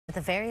The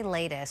very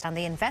latest on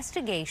the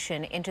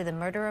investigation into the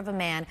murder of a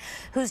man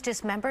whose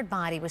dismembered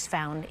body was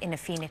found in a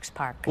Phoenix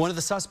park. One of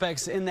the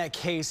suspects in that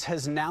case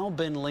has now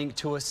been linked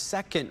to a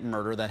second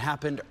murder that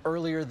happened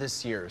earlier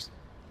this year.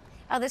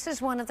 Oh, this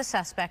is one of the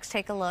suspects.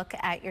 Take a look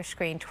at your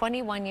screen.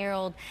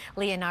 21-year-old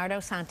Leonardo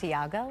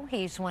Santiago.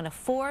 He's one of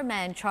 4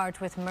 men charged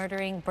with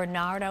murdering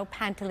Bernardo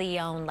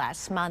Pantaleon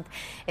last month.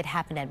 It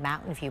happened at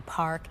Mountain View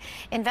Park.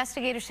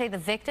 Investigators say the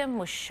victim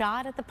was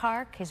shot at the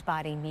park, his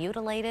body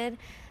mutilated.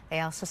 They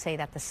also say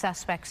that the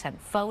suspect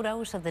sent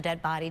photos of the dead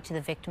body to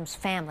the victim's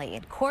family.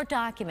 In court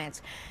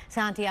documents,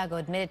 Santiago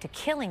admitted to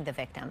killing the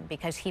victim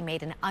because he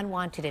made an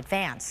unwanted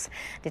advance.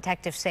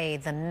 Detectives say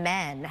the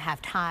men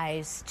have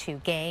ties to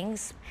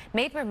gangs,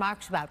 made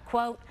remarks about,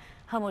 quote,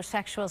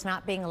 homosexuals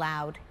not being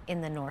allowed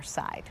in the north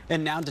side.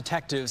 And now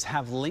detectives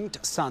have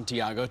linked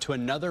Santiago to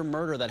another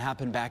murder that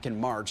happened back in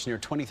March near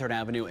 23rd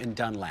Avenue in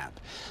Dunlap.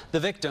 The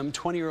victim,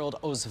 20-year-old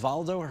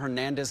Osvaldo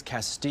Hernandez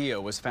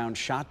Castillo, was found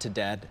shot to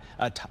death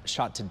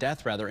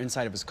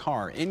inside of his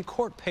car. In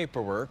court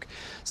paperwork,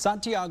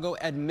 Santiago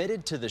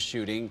admitted to the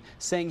shooting,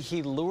 saying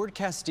he lured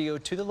Castillo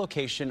to the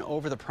location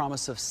over the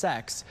promise of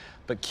sex,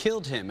 but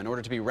killed him in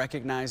order to be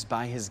recognized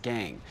by his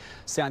gang.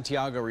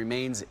 Santiago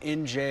remains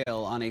in jail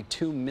on a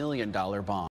 $2 million bond.